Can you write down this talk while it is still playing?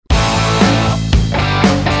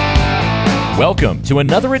Welcome to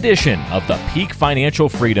another edition of the Peak Financial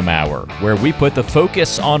Freedom Hour, where we put the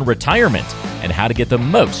focus on retirement and how to get the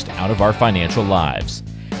most out of our financial lives.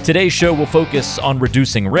 Today's show will focus on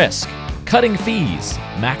reducing risk, cutting fees,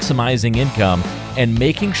 maximizing income, and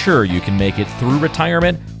making sure you can make it through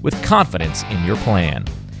retirement with confidence in your plan.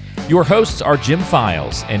 Your hosts are Jim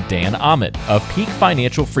Files and Dan Ahmed of Peak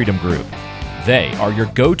Financial Freedom Group. They are your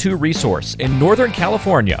go-to resource in Northern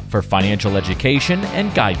California for financial education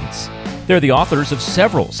and guidance. They're the authors of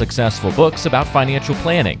several successful books about financial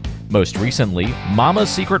planning, most recently Mama's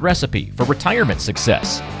Secret Recipe for Retirement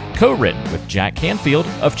Success, co-written with Jack Canfield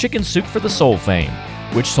of Chicken Soup for the Soul fame,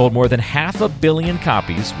 which sold more than 500 million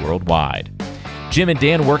copies worldwide. Jim and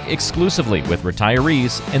Dan work exclusively with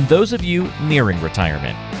retirees and those of you nearing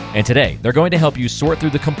retirement. And today, they're going to help you sort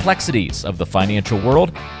through the complexities of the financial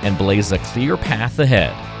world and blaze a clear path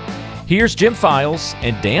ahead. Here's Jim Files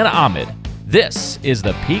and Dan Ahmed. This is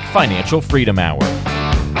the Peak Financial Freedom Hour.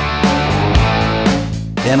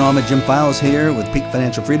 Dan Ahmed, Jim Files here with Peak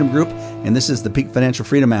Financial Freedom Group, and this is the Peak Financial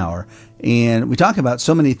Freedom Hour. And we talk about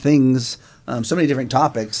so many things, so many different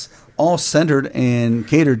topics, all centered and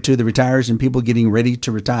catered to the retirees and people getting ready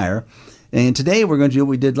to retire. And today we're going to do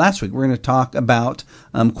what we did last week. We're going to talk about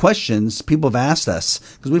questions people have asked us,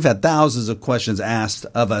 because we've had thousands of questions asked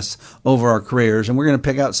of us over our careers. And we're going to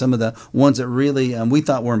pick out some of the ones that really we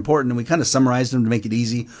thought were important, and we kind of summarized them to make it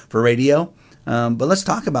easy for radio. But let's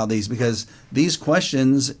talk about these, because these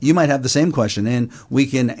questions, you might have the same question, and we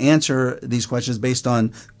can answer these questions based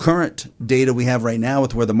on current data we have right now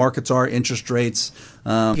with where the markets are, interest rates.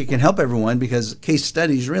 It can help everyone because case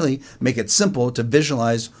studies really make it simple to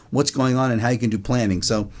visualize what's going on and how you can do planning.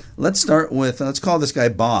 So let's start with, let's call this guy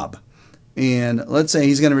Bob. And let's say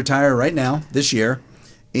he's going to retire right now, this year,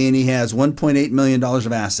 and he has $1.8 million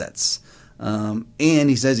of assets. And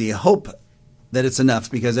he says he hopes that it's enough,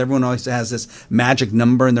 because everyone always has this magic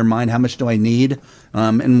number in their mind. How much do I need?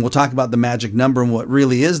 And we'll talk about the magic number and what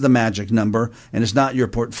really is the magic number, and it's not your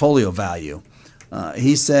portfolio value.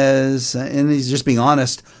 He says, and he's just being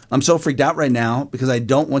honest, I'm so freaked out right now because I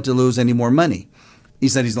don't want to lose any more money. He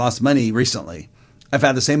said he's lost money recently. I've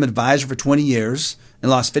had the same advisor for 20 years and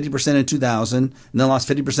lost 50% in 2000, and then lost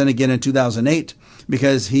 50% again in 2008,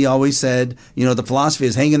 because he always said, the philosophy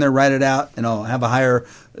is hang in there, write it out, and I'll have a higher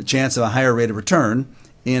chance of a higher rate of return.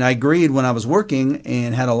 And I agreed when I was working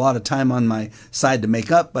and had a lot of time on my side to make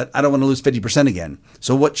up, but I don't want to lose 50% again.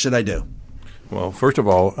 So what should I do? Well, first of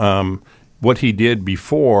all, what he did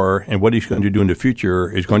before and what he's going to do in the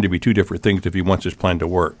future is going to be two different things if he wants his plan to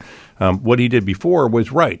work. What he did before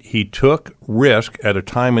was right. He took risk at a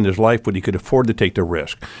time in his life when he could afford to take the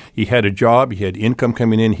risk. He had a job. He had income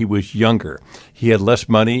coming in. He was younger. He had less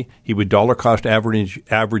money. He would dollar cost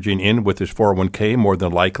averaging in with his 401k more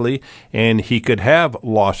than likely, and he could have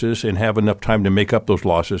losses and have enough time to make up those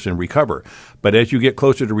losses and recover. But as you get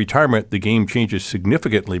closer to retirement, the game changes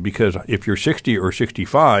significantly, because if you're 60 or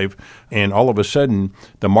 65 and all of a sudden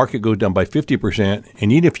the market goes down by 50%,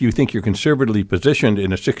 and even if you think you're conservatively positioned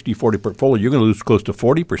in a 60-40 portfolio, you're going to lose close to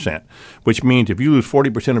 40%, which means if you lose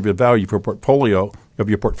 40% of your value for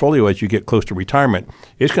your portfolio as you get close to retirement,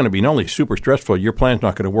 it's going to be not only super stressful, your plan's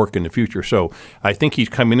not going to work in the future. So I think he's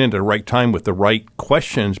coming in at the right time with the right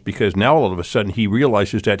questions, because now all of a sudden he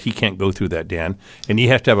realizes that he can't go through that, Dan, and he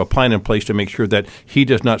has to have a plan in place to make sure that he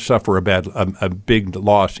does not suffer a big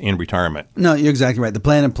loss in retirement. No, you're exactly right. The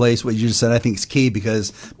plan in place, what you just said, I think is key,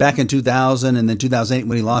 because back in 2000 and then 2008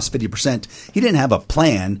 when he lost 50%, he didn't have a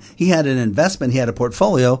plan. He had an investment, he had a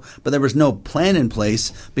portfolio, but there was no plan in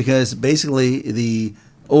place, because basically the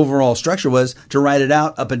overall structure was to write it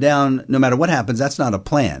out up and down no matter what happens. That's not a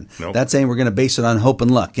plan. Nope. That's saying we're going to base it on hope and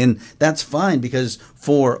luck. And that's fine, because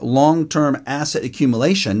for long-term asset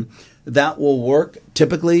accumulation, that will work.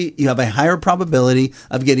 Typically, you have a higher probability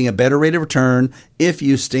of getting a better rate of return if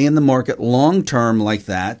you stay in the market long-term like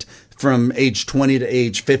that, from age 20 to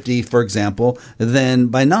age 50, for example, than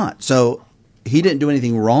by not. So he didn't do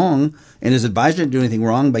anything wrong, and his advisor didn't do anything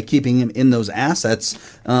wrong by keeping him in those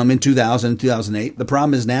assets in 2000 and 2008. The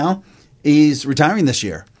problem is now he's retiring this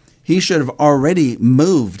year. He should have already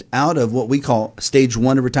moved out of what we call stage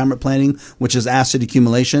one of retirement planning, which is asset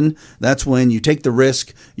accumulation. That's when you take the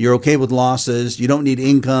risk, you're okay with losses, you don't need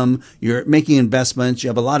income, you're making investments, you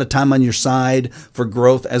have a lot of time on your side for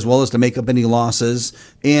growth as well as to make up any losses,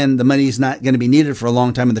 and the money is not going to be needed for a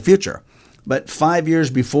long time in the future. But 5 years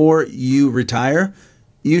before you retire,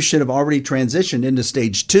 you should have already transitioned into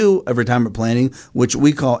stage 2 of retirement planning, which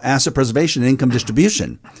we call asset preservation and income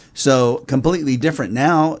distribution. So completely different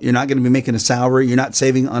now. You're not going to be making a salary. You're not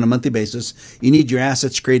saving on a monthly basis. You need your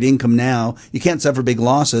assets to create income now. You can't suffer big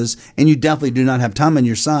losses, and you definitely do not have time on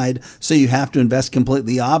your side. So you have to invest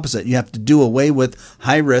completely opposite. You have to do away with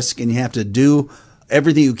high risk, and you have to do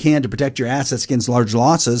everything you can to protect your assets against large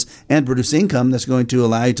losses and produce income that's going to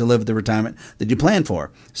allow you to live the retirement that you plan for.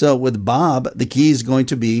 So with Bob, the key is going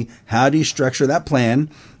to be, how do you structure that plan?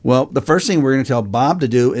 Well, the first thing we're going to tell Bob to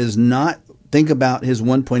do is not think about his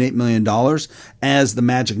 $1.8 million as the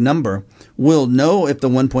magic number. We'll know if the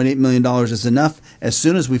 $1.8 million is enough as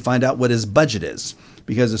soon as we find out what his budget is.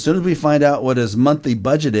 Because as soon as we find out what his monthly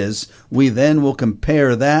budget is, we then will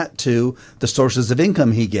compare that to the sources of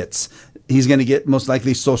income he gets. He's going to get most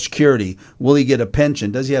likely Social Security. Will he get a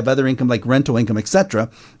pension? Does he have other income like rental income, etc.?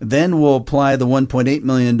 Then we'll apply the $1.8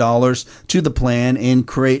 million to the plan and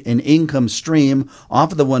create an income stream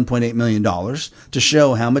off of the $1.8 million to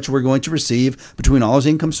show how much we're going to receive between all his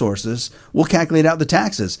income sources. We'll calculate out the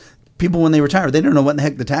taxes. People, when they retire, they don't know what the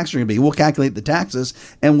heck the taxes are going to be. We'll calculate the taxes,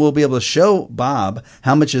 and we'll be able to show Bob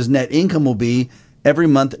how much his net income will be every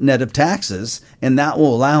month net of taxes, and that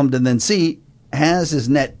will allow him to then see, has his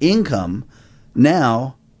net income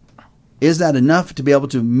now, is that enough to be able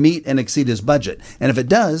to meet and exceed his budget? And if it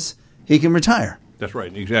does, he can retire. That's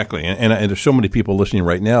right, exactly. And there's so many people listening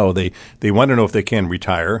right now, they want to know if they can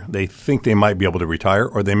retire. They think they might be able to retire,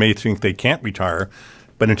 or they may think they can't retire.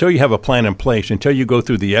 But until you have a plan in place, until you go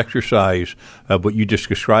through the exercise of what you just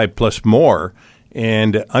described plus more,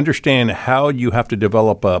 and understand how you have to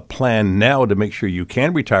develop a plan now to make sure you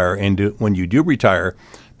can retire, and when you do retire,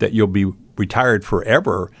 that you'll be retired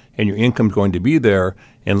forever and your income's going to be there,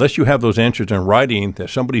 unless you have those answers in writing, that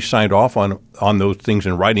somebody signed off on those things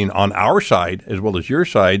in writing on our side as well as your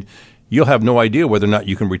side, you'll have no idea whether or not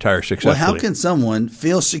you can retire successfully. Well, how can someone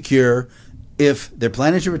feel secure if they're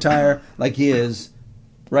planning to retire like he is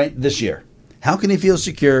right this year? How can he feel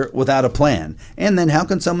secure without a plan? And then how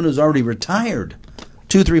can someone who's already retired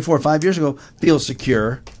 2, 3, 4, 5 years ago feel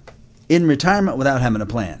secure in retirement without having a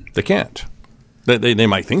plan? They can't. They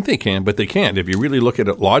might think they can, but they can't. If you really look at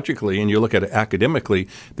it logically and you look at it academically,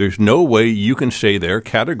 there's no way you can say there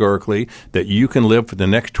categorically that you can live for the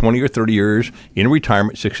next 20 or 30 years in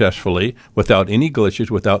retirement successfully without any glitches,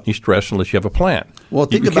 without any stress, unless you have a plan. Well,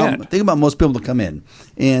 think about most people that come in.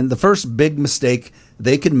 And the first big mistake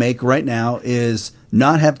they could make right now is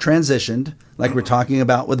not have transitioned, like we're talking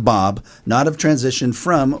about with Bob, not have transitioned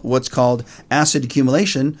from what's called asset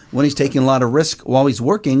accumulation when he's taking a lot of risk while he's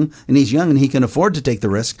working and he's young and he can afford to take the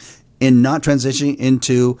risk, in not transitioning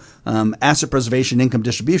into asset preservation, income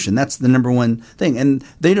distribution. That's the number one thing. And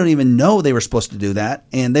they don't even know they were supposed to do that,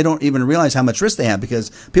 and they don't even realize how much risk they have, because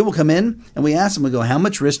people come in and we ask them, we go, how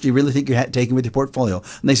much risk do you really think you're taking with your portfolio?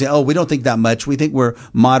 And they say, oh, we don't think that much. We think we're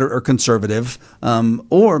moderate or conservative.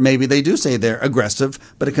 Or maybe they do say they're aggressive,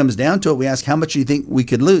 but it comes down to it. We ask, how much do you think you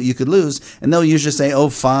could lose? And they'll usually say,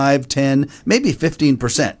 5, 10, maybe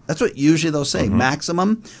 15%. That's what usually they'll say,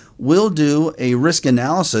 maximum. We'll do a risk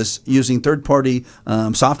analysis using third-party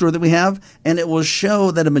software that we have, and it will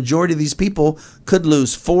show that a majority of these people could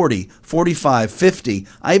lose 40, 45, 50.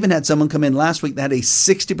 I even had someone come in last week that had a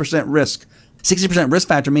 60% risk. 60% risk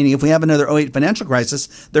factor, meaning if we have another 2008 financial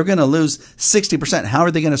crisis, they're going to lose 60%. How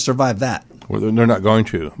are they going to survive that? Well, they're not going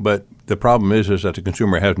to. But the problem is that the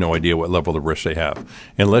consumer has no idea what level of risk they have.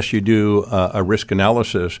 Unless you do a risk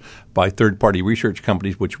analysis by third-party research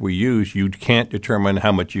companies, which we use, you can't determine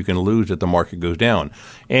how much you can lose if the market goes down.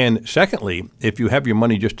 And secondly, if you have your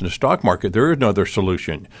money just in the stock market, there is no other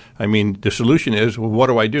solution. I mean, the solution is, well, what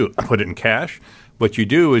do I do? Put it in cash? What you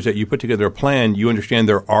do is that you put together a plan. You understand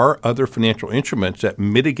there are other financial instruments that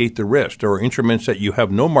mitigate the risk. There are instruments that you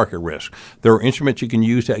have no market risk. There are instruments you can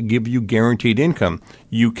use that give you guaranteed income.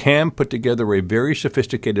 You can put together a very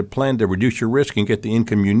sophisticated plan to reduce your risk and get the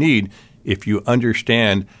income you need if you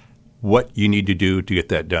understand what you need to do to get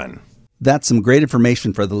that done. That's some great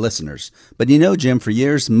information for the listeners. But you know, Jim, for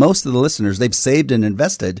years, most of the listeners, they've saved and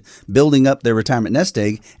invested building up their retirement nest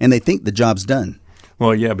egg, and they think the job's done.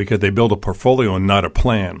 Well, yeah, because they build a portfolio and not a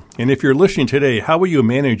plan. And if you're listening today, how will you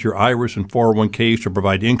manage your IRAs and 401ks to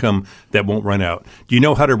provide income that won't run out? Do you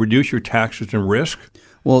know how to reduce your taxes and risk?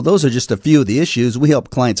 Well, those are just a few of the issues we help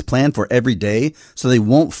clients plan for every day so they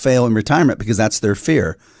won't fail in retirement, because that's their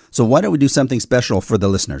fear. So why don't we do something special for the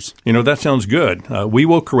listeners? You know, that sounds good. We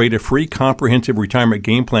will create a free comprehensive retirement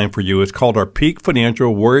game plan for you. It's called our Peak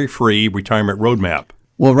Financial Worry-Free Retirement Roadmap.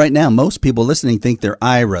 Well, right now, most people listening think their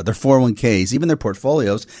IRA, their 401ks, even their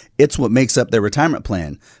portfolios, it's what makes up their retirement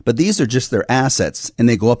plan. But these are just their assets, and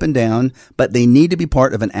they go up and down, but they need to be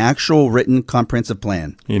part of an actual written comprehensive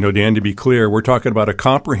plan. You know, Dan, to be clear, we're talking about a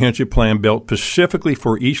comprehensive plan built specifically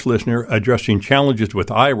for each listener, addressing challenges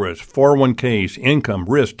with IRAs, 401ks, income,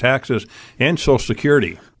 risk, taxes, and Social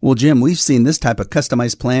Security. Well, Jim, we've seen this type of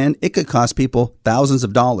customized plan. It could cost people thousands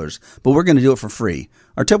of dollars, but we're going to do it for free.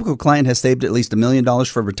 Our typical client has saved at least $1 million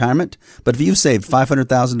for retirement, but if you've saved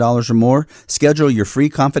 $500,000 or more, schedule your free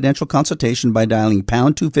confidential consultation by dialing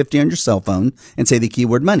pound 250 on your cell phone and say the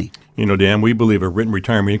keyword money. You know, Dan, we believe a written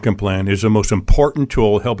retirement income plan is the most important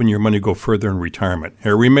tool helping your money go further in retirement.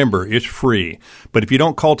 And remember, it's free. But if you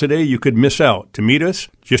don't call today, you could miss out. To meet us,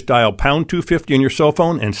 just dial pound 250 on your cell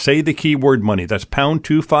phone and say the keyword money. That's pound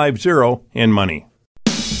 250 and money.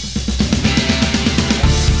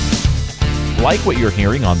 Like what you're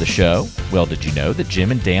hearing on the show? Well, did you know that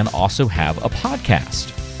Jim and Dan also have a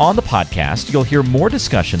podcast? On the podcast, you'll hear more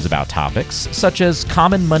discussions about topics such as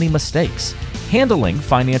common money mistakes, handling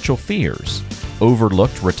financial fears,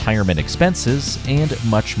 overlooked retirement expenses, and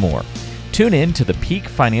much more. Tune in to the Peak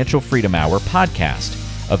Financial Freedom Hour podcast,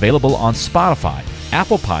 available on Spotify,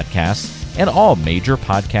 Apple Podcasts, and all major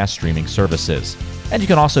podcast streaming services. And you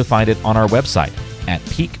can also find it on our website at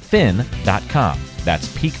peakfin.com. That's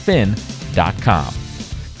peakfin.com.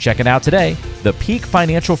 Check it out today, the Peak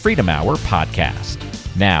Financial Freedom Hour podcast.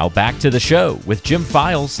 Now back to the show with Jim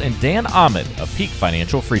Files and Dan Ahmed of Peak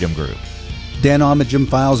Financial Freedom Group. Dan Ahmed, Jim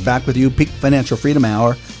Files, back with you, Peak Financial Freedom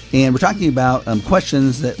Hour. And we're talking about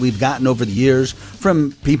questions that we've gotten over the years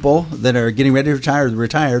from people that are getting ready to retire or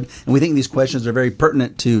retired. And we think these questions are very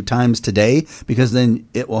pertinent to times today, because then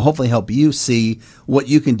it will hopefully help you see what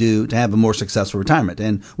you can do to have a more successful retirement.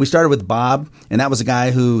 And we started with Bob, and that was a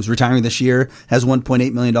guy who's retiring this year, has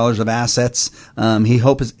 $1.8 million of assets. He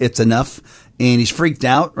hopes it's enough. And he's freaked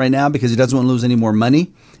out right now because he doesn't want to lose any more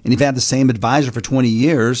money. And he's had the same advisor for 20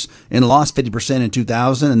 years and lost 50% in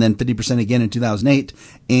 2000 and then 50% again in 2008.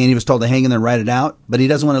 And he was told to hang in there and write it out, but he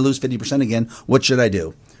doesn't want to lose 50% again. What should I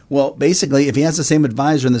do? Well, basically, if he has the same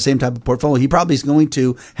advisor and the same type of portfolio, he probably is going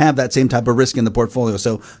to have that same type of risk in the portfolio.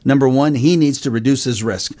 So number one, he needs to reduce his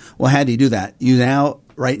risk. Well, how do you do that?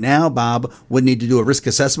 Right now, Bob would need to do a risk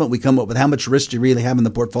assessment. We come up with how much risk you really have in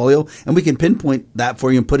the portfolio, and we can pinpoint that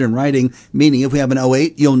for you and put it in writing, meaning if we have an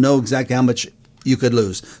 08, you'll know exactly how much you could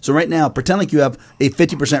lose. So right now, pretend like you have a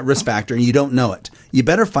 50% risk factor and you don't know it. You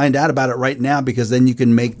better find out about it right now, because then you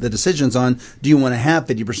can make the decisions on, do you want to have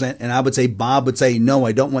 50%? And I would say Bob would say, no,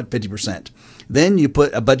 I don't want 50%. Then you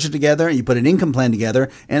put a budget together, you put an income plan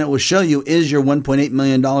together, and it will show you, is your $1.8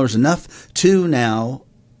 million enough to now,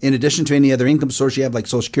 in addition to any other income source you have like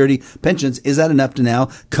Social Security, pensions, is that enough to now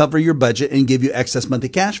cover your budget and give you excess monthly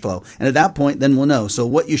cash flow? And at that point, then we'll know. So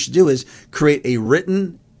what you should do is create a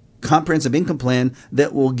written comprehensive income plan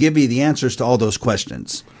that will give you the answers to all those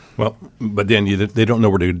questions. Well, but then they don't know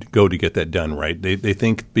where to go to get that done, right? They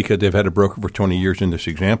think because they've had a broker for 20 years in this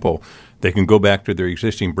example, they can go back to their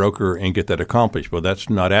existing broker and get that accomplished. Well, that's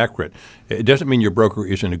not accurate. It doesn't mean your broker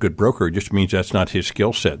isn't a good broker. It just means that's not his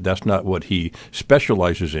skill set. That's not what he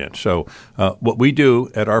specializes in. So what we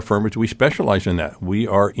do at our firm is we specialize in that. We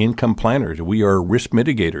are income planners. We are risk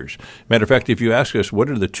mitigators. Matter of fact, if you ask us,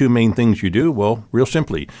 what are the two main things you do? Well, real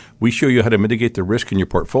simply, we show you how to mitigate the risk in your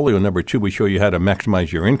portfolio. Number two, we show you how to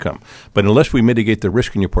maximize your income. But unless we mitigate the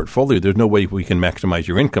risk in your portfolio, there's no way we can maximize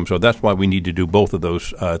your income. So that's why we need to do both of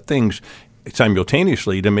those things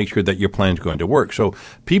simultaneously to make sure that your plan is going to work. So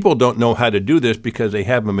people don't know how to do this because they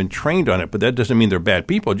haven't been trained on it, but that doesn't mean they're bad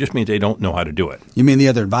people. It just means they don't know how to do it. You mean the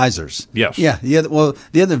other advisors? Yes. Yeah. Well,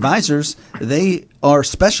 the other advisors, they are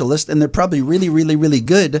specialists, and they're probably really, really, really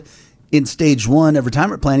good in stage one of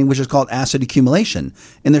retirement planning, which is called asset accumulation.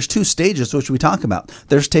 And there's two stages which we talk about.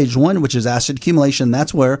 There's stage one, which is asset accumulation.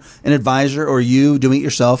 That's where an advisor or you doing it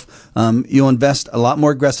yourself, you'll invest a lot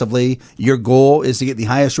more aggressively. Your goal is to get the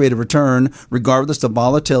highest rate of return, regardless of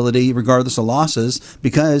volatility, regardless of losses,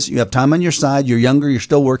 because you have time on your side. You're younger. You're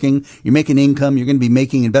still working. You're making income. You're going to be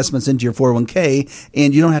making investments into your 401k,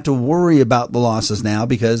 and you don't have to worry about the losses now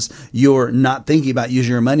because you're not thinking about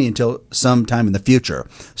using your money until sometime in the future.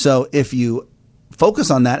 So if you focus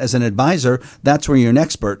on that as an advisor, that's where you're an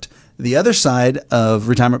expert. The other side of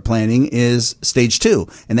retirement planning is stage 2,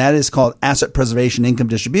 and that is called asset preservation income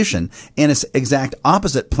distribution. And it's exact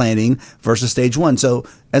opposite planning versus stage 1. So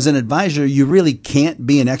as an advisor, you really can't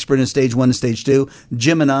be an expert in stage 1 and stage 2.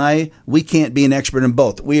 Jim and I, we can't be an expert in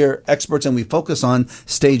both. We are experts and we focus on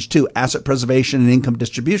stage 2, asset preservation and income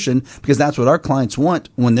distribution, because that's what our clients want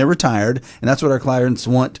when they're retired, and that's what our clients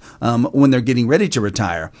want when they're getting ready to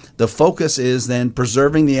retire. The focus is then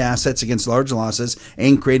preserving the assets against large losses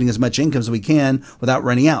and creating as much income as we can without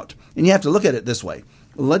running out. And you have to look at it this way.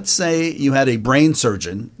 Let's say you had a brain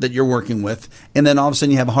surgeon that you're working with, and then all of a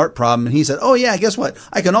sudden you have a heart problem, and he said, oh yeah, guess what?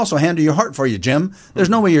 I can also handle your heart for you, Jim. There's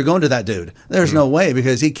no way you're going to that dude. There's no way,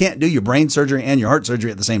 because he can't do your brain surgery and your heart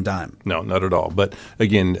surgery at the same time. No, not at all. But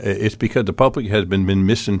again, it's because the public has been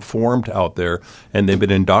misinformed out there, and they've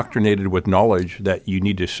been indoctrinated with knowledge that you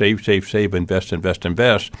need to save, invest,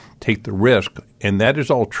 take the risk, and that is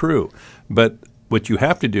all true. But what you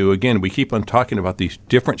have to do, again, we keep on talking about these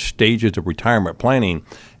different stages of retirement planning.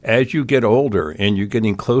 As you get older and you're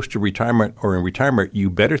getting close to retirement or in retirement, you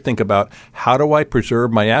better think about, how do I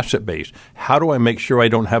preserve my asset base? How do I make sure I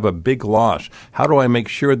don't have a big loss? How do I make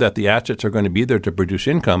sure that the assets are going to be there to produce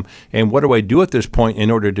income? And what do I do at this point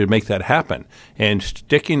in order to make that happen? And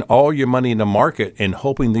sticking all your money in the market and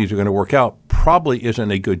hoping these are going to work out probably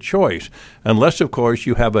isn't a good choice, unless, of course,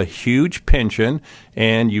 you have a huge pension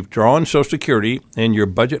and you've drawn Social Security and your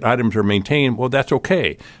budget items are maintained. Well, that's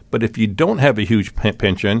okay. But if you don't have a huge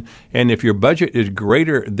pension, and if your budget is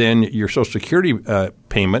greater than your Social Security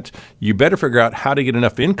payments, you better figure out how to get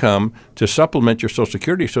enough income to supplement your Social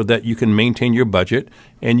Security so that you can maintain your budget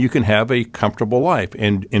and you can have a comfortable life.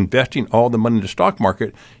 And investing all the money in the stock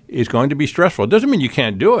market is going to be stressful. It doesn't mean you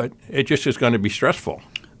can't do it. It just is going to be stressful.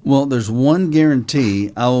 Well, there's one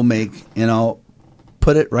guarantee I will make, and I'll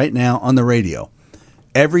put it right now on the radio.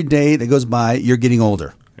 Every day that goes by, you're getting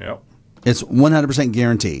older. Yep. It's 100%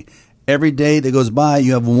 guarantee. Every day that goes by,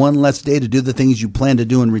 you have one less day to do the things you plan to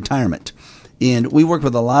do in retirement. And we work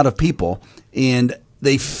with a lot of people, and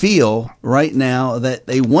they feel right now that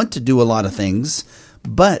they want to do a lot of things,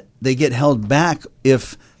 but they get held back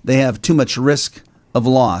if they have too much risk of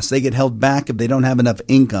loss. They get held back if they don't have enough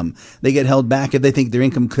income. They get held back if they think their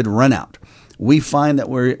income could run out. We find that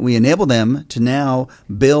we enable them to now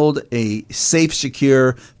build a safe,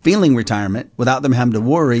 secure feeling retirement without them having to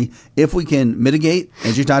worry. If we can mitigate,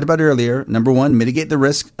 as you talked about earlier, number one, mitigate the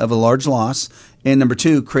risk of a large loss, and number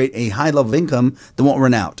two, create a high level of income that won't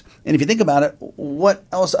run out. And if you think about it, what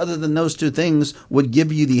else other than those two things would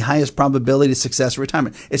give you the highest probability of success in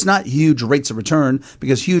retirement? It's not huge rates of return,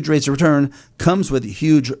 because huge rates of return comes with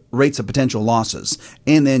huge rates of potential losses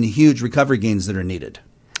and then huge recovery gains that are needed.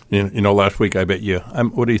 You know, last week, I bet you,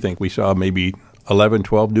 what do you think? We saw maybe 11,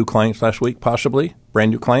 12 new clients last week, possibly,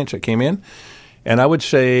 brand new clients that came in. And I would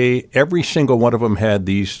say every single one of them had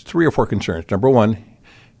these 3 or 4 concerns. Number one,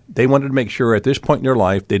 they wanted to make sure at this point in their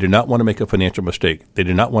life, they did not want to make a financial mistake. They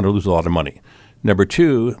did not want to lose a lot of money. Number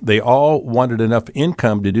two, they all wanted enough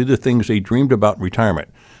income to do the things they dreamed about in retirement.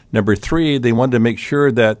 Number three, they wanted to make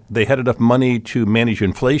sure that they had enough money to manage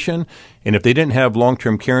inflation. And if they didn't have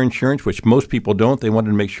long-term care insurance, which most people don't, they wanted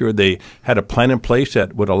to make sure they had a plan in place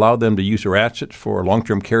that would allow them to use their assets for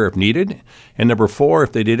long-term care if needed. And number four,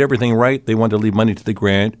 if they did everything right, they wanted to leave money to the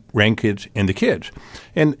grandkids and the kids.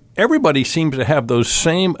 And everybody seems to have those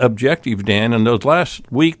same objectives, Dan. And those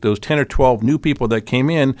last week, those 10 or 12 new people that came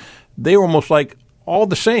in, they were almost like all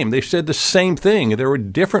the same. They said the same thing. There were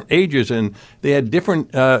different ages, and they had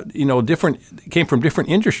different, came from different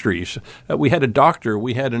industries. We had a doctor,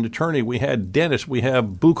 we had an attorney, we had dentists, we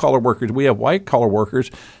have blue-collar workers, we have white-collar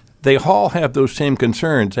workers. They all have those same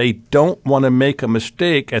concerns. They don't want to make a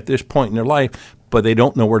mistake at this point in their life, but they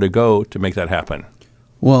don't know where to go to make that happen.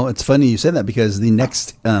 Well, it's funny you said that, because the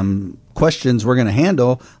next questions we're going to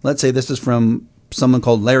handle, let's say this is from someone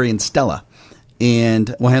called Larry and Stella.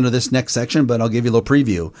 And we'll handle this next section, but I'll give you a little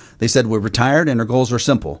preview. They said, we're retired and our goals are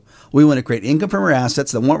simple. We want to create income from our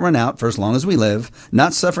assets that won't run out for as long as we live,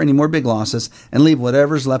 not suffer any more big losses, and leave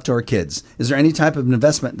whatever's left to our kids. Is there any type of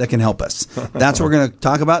investment that can help us? That's what we're going to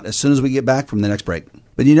talk about as soon as we get back from the next break.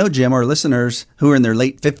 But you know, Jim, our listeners who are in their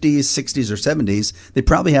late 50s, 60s, or 70s, they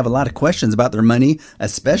probably have a lot of questions about their money,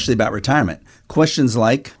 especially about retirement. Questions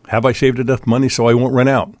like, have I saved enough money so I won't run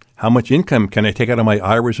out? How much income can I take out of my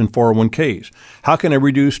IRAs and 401ks? How can I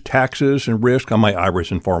reduce taxes and risk on my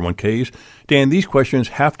IRAs and 401ks? Dan, these questions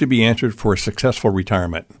have to be answered for a successful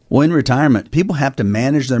retirement. Well, in retirement, people have to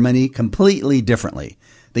manage their money completely differently.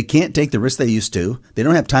 They can't take the risk they used to. They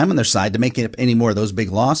don't have time on their side to make up any more of those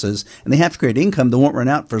big losses, and they have to create income that won't run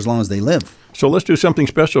out for as long as they live. So let's do something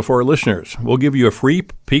special for our listeners. We'll give you a free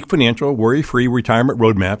Peak Financial worry-free retirement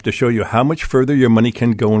roadmap to show you how much further your money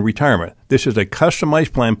can go in retirement. This is a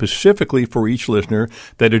customized plan specifically for each listener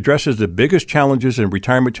that addresses the biggest challenges in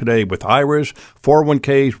retirement today with IRAs,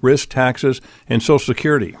 401ks, risk, taxes, and Social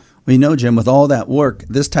Security. Well, you know, Jim, with all that work,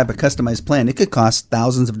 this type of customized plan, it could cost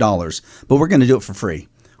thousands of dollars, but we're going to do it for free.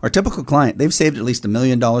 Our typical client, they've saved at least $1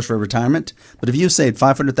 million for retirement, but if you've saved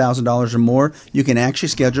 $500,000 or more, you can actually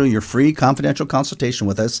schedule your free confidential consultation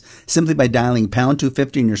with us simply by dialing pound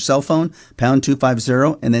 250 on your cell phone, pound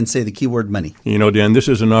 250, and then say the keyword money. You know, Dan, this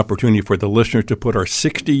is an opportunity for the listeners to put our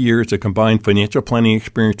 60 years of combined financial planning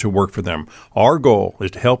experience to work for them. Our goal is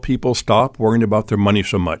to help people stop worrying about their money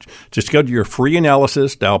so much. To schedule your free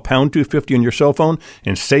analysis, dial pound 250 on your cell phone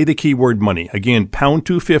and say the keyword money. Again, pound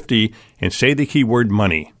 250 and say the keyword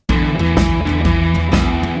money.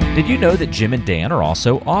 Did you know that Jim and Dan are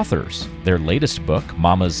also authors? Their latest book,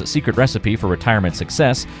 Mama's Secret Recipe for Retirement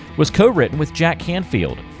Success, was co-written with Jack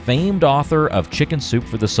Canfield, famed author of Chicken Soup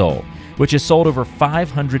for the Soul, which has sold over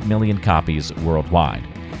 500 million copies worldwide.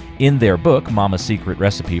 In their book, Mama's Secret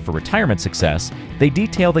Recipe for Retirement Success, they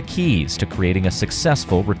detail the keys to creating a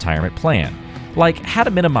successful retirement plan, like how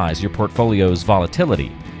to minimize your portfolio's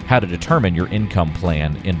volatility, how to determine your income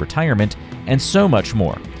plan in retirement, and so much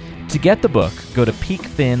more. To get the book, go to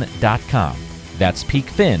peakfin.com. That's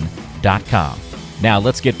peakfin.com. Now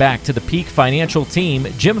let's get back to the Peak Financial team,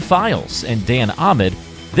 Jim Files and Dan Ahmed.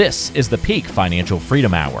 This is the Peak Financial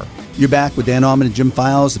Freedom Hour. You're back with Dan Ahmed and Jim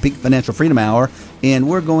Files, the Peak Financial Freedom Hour, and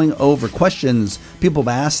we're going over questions people have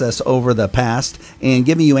asked us over the past and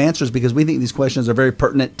giving you answers because we think these questions are very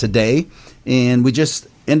pertinent today. And we just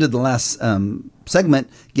ended the last segment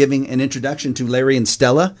giving an introduction to Larry and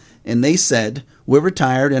Stella, and they said, we're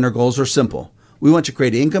retired and our goals are simple. We want to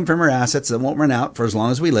create income from our assets that won't run out for as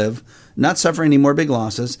long as we live, not suffer any more big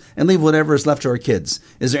losses, and leave whatever is left to our kids.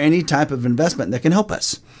 Is there any type of investment that can help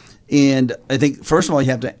us? And I think, first of all,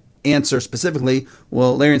 you have to answer specifically,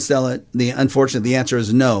 well, Larry and Stella, unfortunately, the answer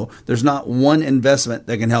is no. There's not one investment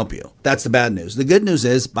that can help you. That's the bad news. The good news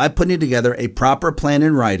is by putting together a proper plan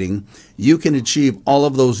in writing, you can achieve all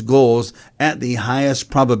of those goals at the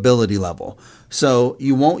highest probability level. So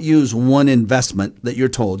you won't use one investment that you're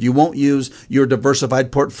told. You won't use your diversified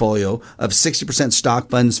portfolio of 60% stock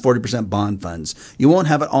funds, 40% bond funds. You won't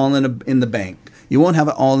have it all in the bank. You won't have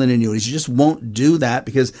it all in annuities. You just won't do that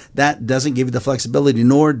because that doesn't give you the flexibility,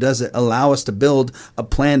 nor does it allow us to build a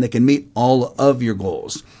plan that can meet all of your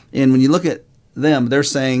goals. And when you look at them, they're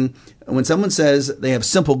saying, when someone says they have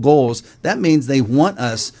simple goals, that means they want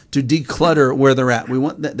us to declutter where they're at.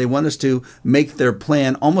 They want us to make their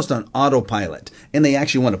plan almost on autopilot, and they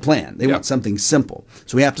actually want a plan. They want something simple.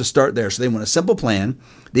 So we have to start there. So they want a simple plan.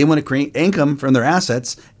 They want to create income from their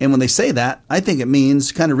assets. And when they say that, I think it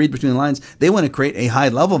means, kind of read between the lines, they want to create a high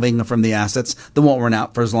level of income from the assets that won't run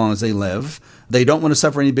out for as long as they live. They don't want to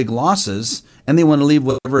suffer any big losses, and they want to leave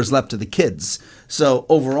whatever is left to the kids. So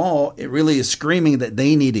overall, it really is screaming that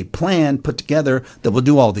they need a plan put together that will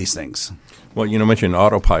do all these things. Well, you mentioned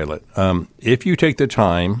autopilot. If you take the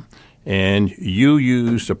time and you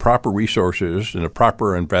use the proper resources and the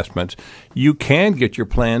proper investments, you can get your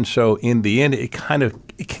plan. So in the end, it can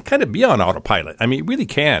kind of be on autopilot. I mean, it really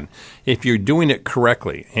can if you're doing it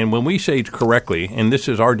correctly. And when we say correctly, and this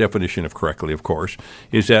is our definition of correctly, of course,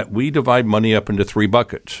 is that we divide money up into three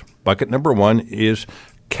buckets. Bucket number one is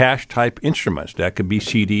cash-type instruments. That could be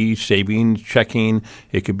CDs, savings, checking.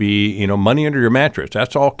 It could be, money under your mattress.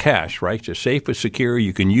 That's all cash, right? It's safe, it's secure.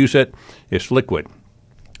 You can use it. It's liquid.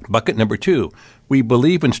 Bucket number two, we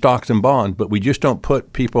believe in stocks and bonds, but we just don't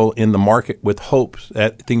put people in the market with hopes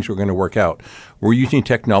that things are going to work out. We're using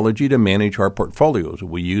technology to manage our portfolios.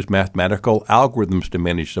 We use mathematical algorithms to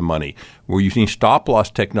manage the money. We're using stop-loss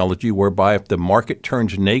technology whereby if the market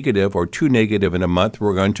turns negative or too negative in a month,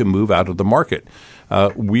 we're going to move out of the market.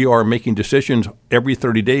 We are making decisions every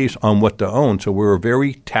 30 days on what to own, so we're a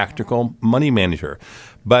very tactical money manager.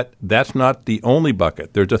 But that's not the only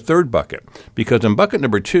bucket. There's a third bucket, because in bucket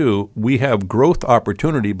number two, we have growth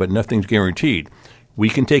opportunity, but nothing's guaranteed. We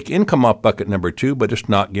can take income off bucket number two, but it's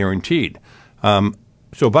not guaranteed.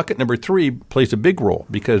 So bucket number three plays a big role,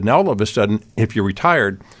 because now all of a sudden, if you're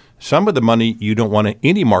retired, some of the money you don't want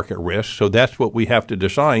any market risk, so that's what we have to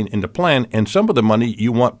design in the plan, and some of the money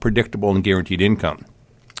you want predictable and guaranteed income.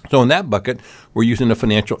 So in that bucket, we're using a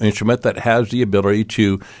financial instrument that has the ability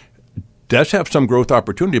to does have some growth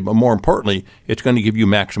opportunity, but more importantly, it's going to give you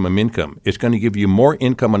maximum income. It's going to give you more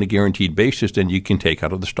income on a guaranteed basis than you can take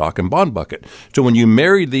out of the stock and bond bucket. So when you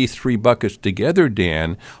marry these three buckets together,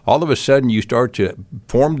 Dan, all of a sudden you start to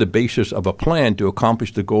form the basis of a plan to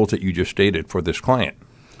accomplish the goals that you just stated for this client.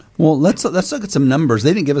 Well, let's look at some numbers.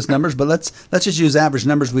 They didn't give us numbers, but let's just use average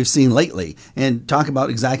numbers we've seen lately and talk about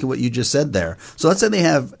exactly what you just said there. So let's say they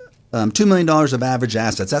have $2 million of average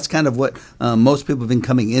assets. That's kind of what most people have been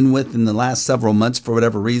coming in with in the last several months for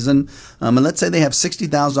whatever reason. And let's say they have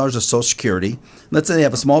 $60,000 of Social Security. Let's say they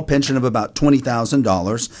have a small pension of about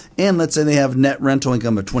 $20,000. And let's say they have net rental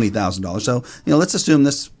income of $20,000. So, let's assume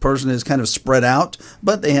this person is kind of spread out,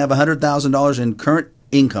 but they have $100,000 in current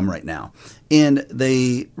income right now. And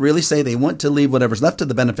they really say they want to leave whatever's left to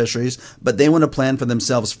the beneficiaries, but they want to plan for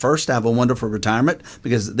themselves first to have a wonderful retirement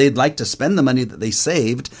because they'd like to spend the money that they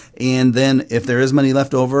saved. And then if there is money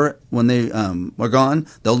left over when they are gone,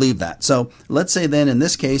 they'll leave that. So let's say then in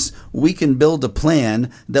this case, we can build a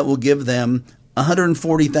plan that will give them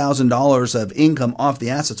 $140,000 of income off the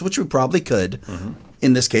assets, which we probably could.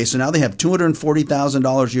 In this case. So now they have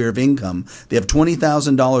 $240,000 a year of income. They have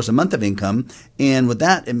 $20,000 a month of income. And with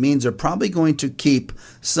that, it means they're probably going to keep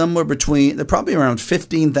they're probably around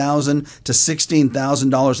 $15,000 to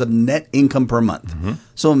 $16,000 of net income per month.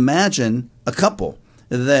 So imagine a couple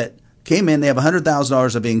that came in, they have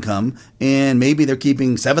 $100,000 of income, and maybe they're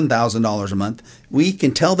keeping $7,000 a month. We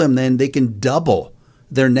can tell them then they can double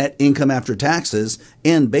their net income after taxes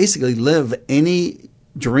and basically live any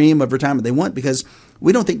dream of retirement they want because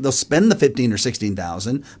we don't think they'll spend the $15,000 or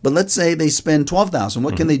 $16,000, but let's say they spend $12,000.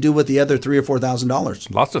 What can they do with the other $3,000 or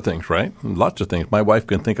 $4,000? Lots of things, right? Lots of things. My wife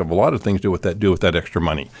can think of a lot of things to do with that extra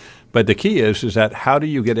money. But the key is that how do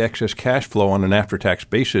you get excess cash flow on an after-tax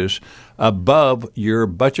basis above your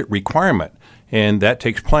budget requirement? And that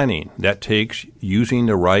takes planning. That takes using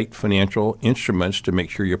the right financial instruments to make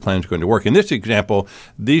sure your plan is going to work. In this example,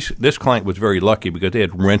 this client was very lucky because they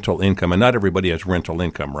had rental income, and not everybody has rental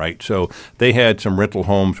income, right? So they had some rental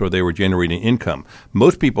homes where they were generating income.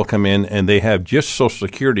 Most people come in and they have just Social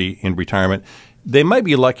Security in retirement. They might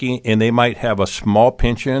be lucky and they might have a small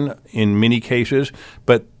pension in many cases,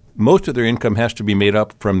 but most of their income has to be made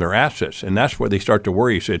up from their assets, and that's where they start to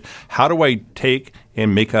worry. Said, how do I take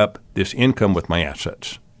and make up this income with my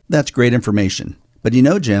assets? That's great information. But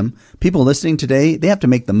Jim, people listening today, they have to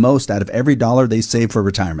make the most out of every dollar they save for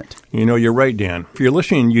retirement. You're right, Dan. If you're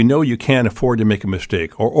listening, you can't afford to make a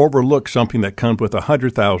mistake or overlook something that comes with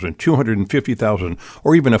 $100,000, $250,000,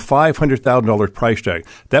 or even a $500,000 price tag.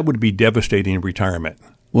 That would be devastating in retirement.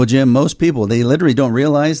 Well, Jim, most people, they literally don't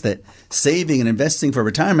realize that saving and investing for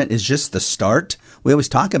retirement is just the start. We always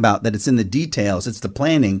talk about that it's in the details. It's the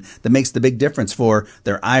planning that makes the big difference for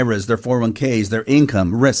their IRAs, their 401ks, their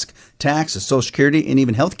income, risk, taxes, Social Security, and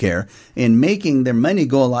even health care. And making their money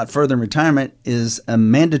go a lot further in retirement is a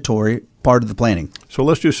mandatory part of the planning. So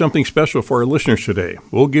let's do something special for our listeners today.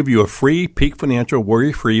 We'll give you a free Peak Financial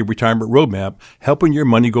Worry-Free Retirement Roadmap, helping your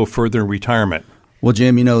money go further in retirement. Well,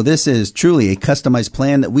 Jim, this is truly a customized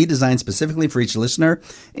plan that we designed specifically for each listener,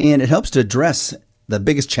 and it helps to address the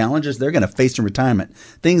biggest challenges they're going to face in retirement.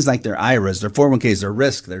 Things like their IRAs, their 401ks, their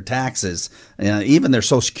risk, their taxes, even their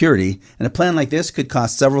Social Security. And a plan like this could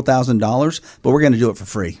cost several $1,000s, but we're going to do it for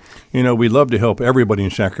free. We love to help everybody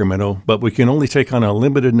in Sacramento, but we can only take on a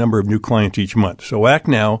limited number of new clients each month. So act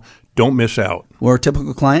now. Don't miss out. We're a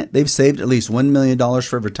typical client. They've saved at least $1 million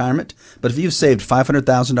for retirement. But if you've saved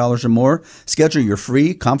 $500,000 or more, schedule your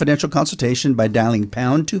free confidential consultation by dialing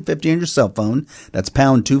pound 250 on your cell phone. That's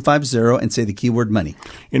pound 250 and say the keyword money.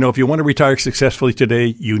 If you want to retire successfully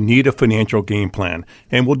today, you need a financial game plan,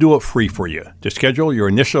 and we'll do it free for you. To schedule your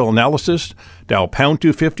initial analysis, dial pound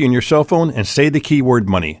 250 on your cell phone and say the keyword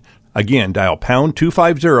money. Again, dial pound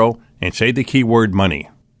 250 and say the keyword money.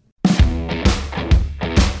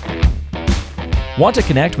 Want to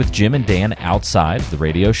connect with Jim and Dan outside the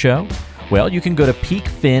radio show? Well, you can go to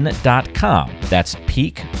peakfin.com. That's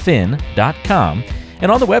peakfin.com.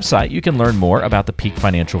 And on the website, you can learn more about the Peak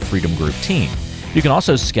Financial Freedom Group team. You can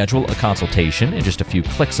also schedule a consultation in just a few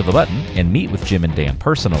clicks of a button and meet with Jim and Dan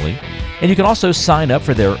personally. And you can also sign up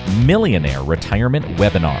for their Millionaire Retirement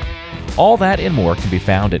Webinar. All that and more can be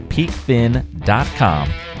found at peakfin.com.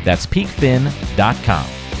 That's peakfin.com.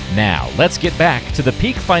 Now, let's get back to the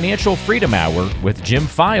Peak Financial Freedom Hour with Jim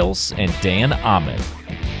Files and Dan Ahmed.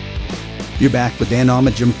 You're back with Dan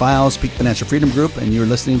Allman, Jim Files, Peak Financial Freedom Group, and you're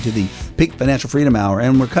listening to the Peak Financial Freedom Hour.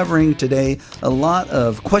 And we're covering today a lot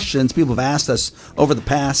of questions people have asked us over the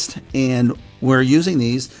past, and we're using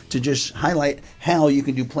these to just highlight how you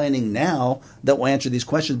can do planning now that will answer these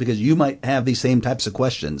questions, because you might have these same types of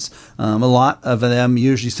questions. A lot of them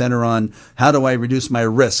usually center on how do I reduce my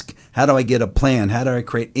risk? How do I get a plan? How do I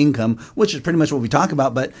create income? Which is pretty much what we talk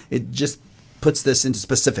about, but it just puts this into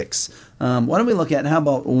specifics. Why don't we look at, how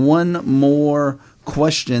about one more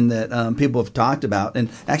question that people have talked about? And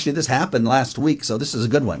actually, this happened last week, so this is a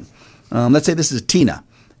good one. Let's say this is Tina.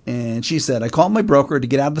 And she said, I called my broker to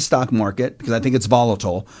get out of the stock market because I think it's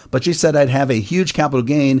volatile. But she said I'd have a huge capital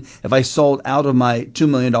gain if I sold out of my $2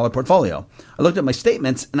 million portfolio. I looked at my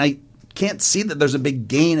statements and I can't see that there's a big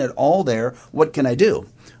gain at all there. What can I do?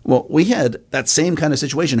 Well, we had that same kind of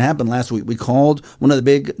situation happen last week. We called one of the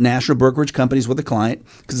big national brokerage companies with a client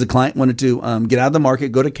because the client wanted to get out of the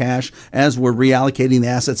market, go to cash as we're reallocating the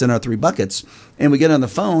assets in our three buckets. And we get on the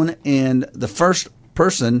phone, and the first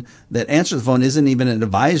person that answered the phone isn't even an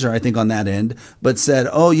advisor, I think, on that end, but said,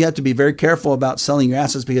 oh, you have to be very careful about selling your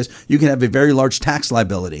assets because you can have a very large tax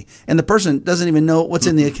liability. And the person doesn't even know what's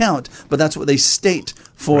in the account, but that's what they state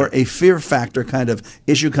for a fear factor kind of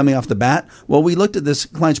issue coming off the bat. Well, we looked at this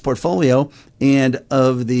client's portfolio, and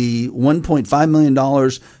of the $1.5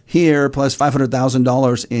 million here plus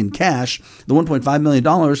 $500,000 in cash, the $1.5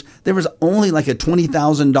 million, there was only like a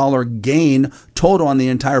 $20,000 gain total on the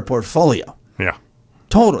entire portfolio. Yeah.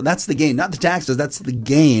 Total. That's the gain, not the taxes. That's the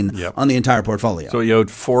gain on the entire portfolio. So you owed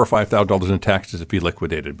 $4,000 or $5,000 in taxes if you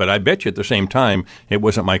liquidated. But I bet you at the same time, it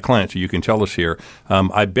wasn't my client, so you can tell us here.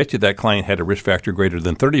 I bet you that client had a risk factor greater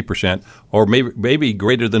than 30%, or maybe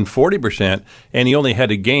greater than 40%, and he only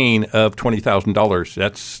had a gain of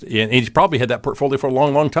 $20,000. And he's probably had that portfolio for a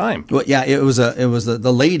long, long time. Well, yeah, it was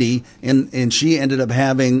the lady, and she ended up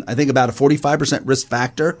having, I think, about a 45% risk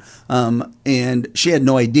factor, and she had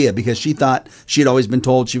no idea because she thought she had always been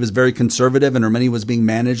told she was very conservative and her money was being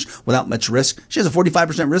managed without much risk. She has a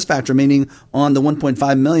 45% risk factor, meaning on the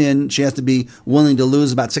 $1.5 million, she has to be willing to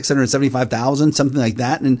lose about $675,000, something like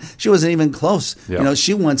that. And she wasn't even close. Yeah. You know,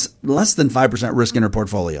 she wants less than 5% risk in her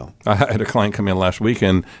portfolio. I had a client come in last week,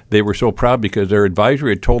 and they were so proud because their advisor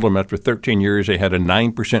had told them after 13 years they had a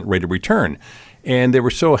 9% rate of return. And they were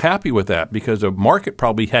so happy with that because the market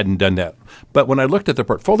probably hadn't done that. But when I looked at the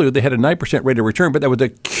portfolio, they had a 9% rate of return, but that was a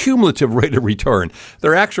cumulative rate of return.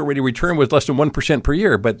 Their actual rate of return was less than 1% per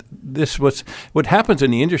year. But this was what happens in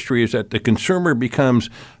the industry is that the consumer becomes,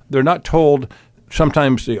 they're not told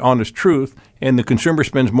sometimes the honest truth, and the consumer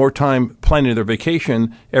spends more time planning their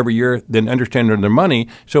vacation every year than understanding their money.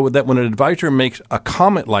 So that when an advisor makes a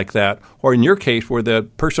comment like that, or in your case where the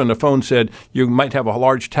person on the phone said you might have a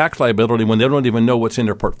large tax liability when they don't even know what's in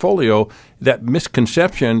their portfolio, that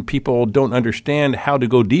misconception, people don't understand how to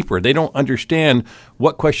go deeper. They don't understand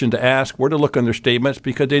what question to ask, where to look on their statements,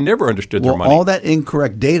 because they never understood their money. All that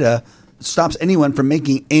incorrect data stops anyone from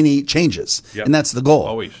making any changes. Yep. And that's the goal.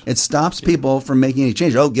 Always. It stops people from making any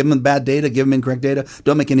changes. Oh, give them bad data, give them incorrect data,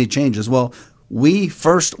 don't make any changes. Well, we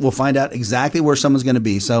first will find out exactly where someone's going to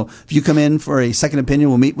be. So if you come in for a second opinion,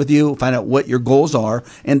 we'll meet with you, find out what your goals are,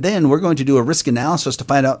 and then we're going to do a risk analysis to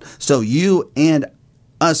find out so you and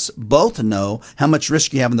us both know how much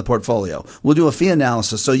risk you have in the portfolio. We'll do a fee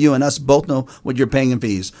analysis so you and us both know what you're paying in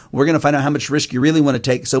fees. We're going to find out how much risk you really want to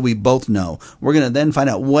take so we both know. We're going to then find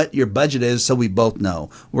out what your budget is so we both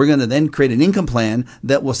know. We're going to then create an income plan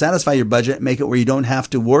that will satisfy your budget, make it where you don't have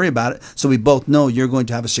to worry about it so we both know you're going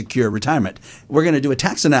to have a secure retirement. We're going to do a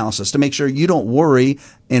tax analysis to make sure you don't worry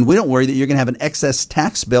and we don't worry that you're going to have an excess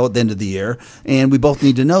tax bill at the end of the year, and we both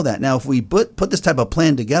need to know that. Now, if we put this type of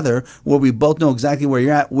plan together where we both know exactly where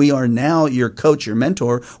you're at, we are now your coach, your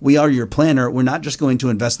mentor. We are your planner. We're not just going to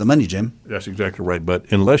invest the money, Jim. That's exactly right. But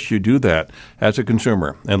unless you do that as a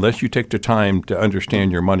consumer, unless you take the time to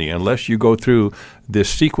understand your money, unless you go through this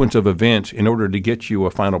sequence of events in order to get you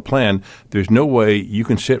a final plan, there's no way you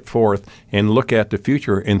can sit forth and look at the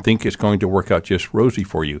future and think it's going to work out just rosy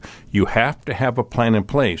for you. You have to have a plan in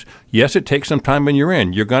place. Yes, it takes some time when you're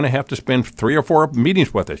in. You're going to have to spend 3 or 4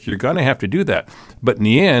 meetings with us. You're going to have to do that. But in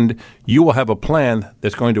the end, you will have a plan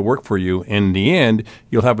that's going to work for you. In the end,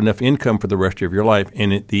 you'll have enough income for the rest of your life.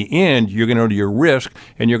 And at the end, you're going to know your risk,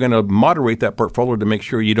 and you're going to moderate that portfolio to make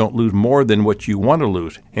sure you don't lose more than what you want to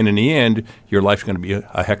lose. And in the end, your life's going to be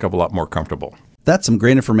a heck of a lot more comfortable. That's some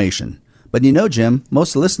great information. But you know, Jim,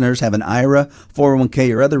 most listeners have an IRA,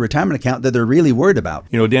 401k, or other retirement account that they're really worried about.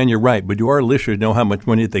 You know, Dan, you're right. But do our listeners know how much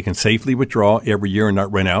money they can safely withdraw every year and not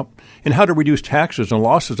run out? And how to reduce taxes and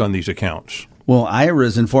losses on these accounts? Well,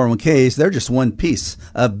 IRAs and 401ks, they're just one piece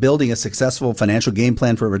of building a successful financial game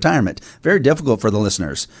plan for retirement. Very difficult for the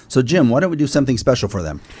listeners. So, Jim, why don't we do something special for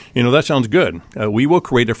them? That sounds good. We will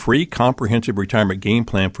create a free comprehensive retirement game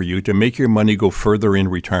plan for you to make your money go further in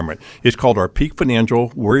retirement. It's called our Peak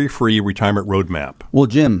Financial Worry-Free Retirement Roadmap. Well,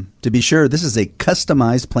 Jim, to be sure, this is a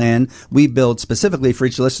customized plan we build specifically for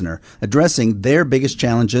each listener, addressing their biggest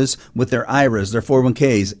challenges with their IRAs, their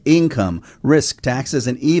 401ks, income, risk, taxes,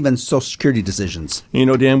 and even Social Security decisions.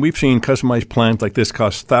 Dan, we've seen customized plans like this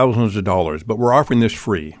cost thousands of dollars, but we're offering this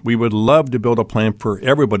free. We would love to build a plan for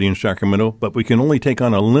everybody in Sacramento, but we can only take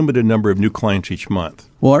on a limited number of new clients each month.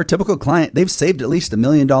 Well, our typical client, they've saved at least $1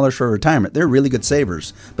 million for retirement. They're really good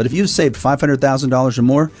savers. But if you've saved $500,000 or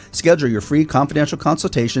more, schedule your free confidential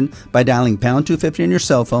consultation by dialing pound 250 on your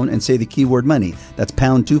cell phone and say the keyword money. That's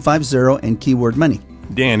pound 250 and keyword money.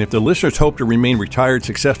 Dan, if the listeners hope to remain retired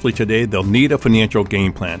successfully today, they'll need a financial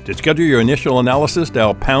game plan. To schedule your initial analysis,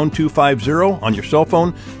 dial pound 250 on your cell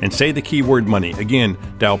phone and say the keyword money. Again,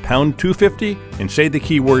 dial pound 250 and say the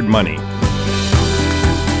keyword money.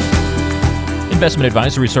 Investment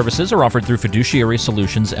advisory services are offered through Fiduciary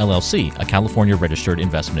Solutions, LLC, a California registered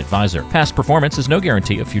investment advisor. Past performance is no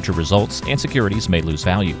guarantee of future results, and securities may lose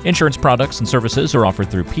value. Insurance products and services are offered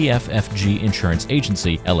through PFFG Insurance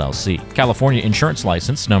Agency, LLC. California Insurance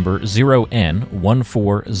License Number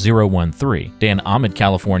 0N14013. Dan Ahmed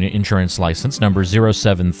California Insurance License Number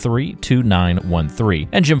 0732913.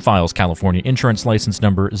 And Jim Files California Insurance License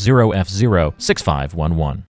Number 0F06511.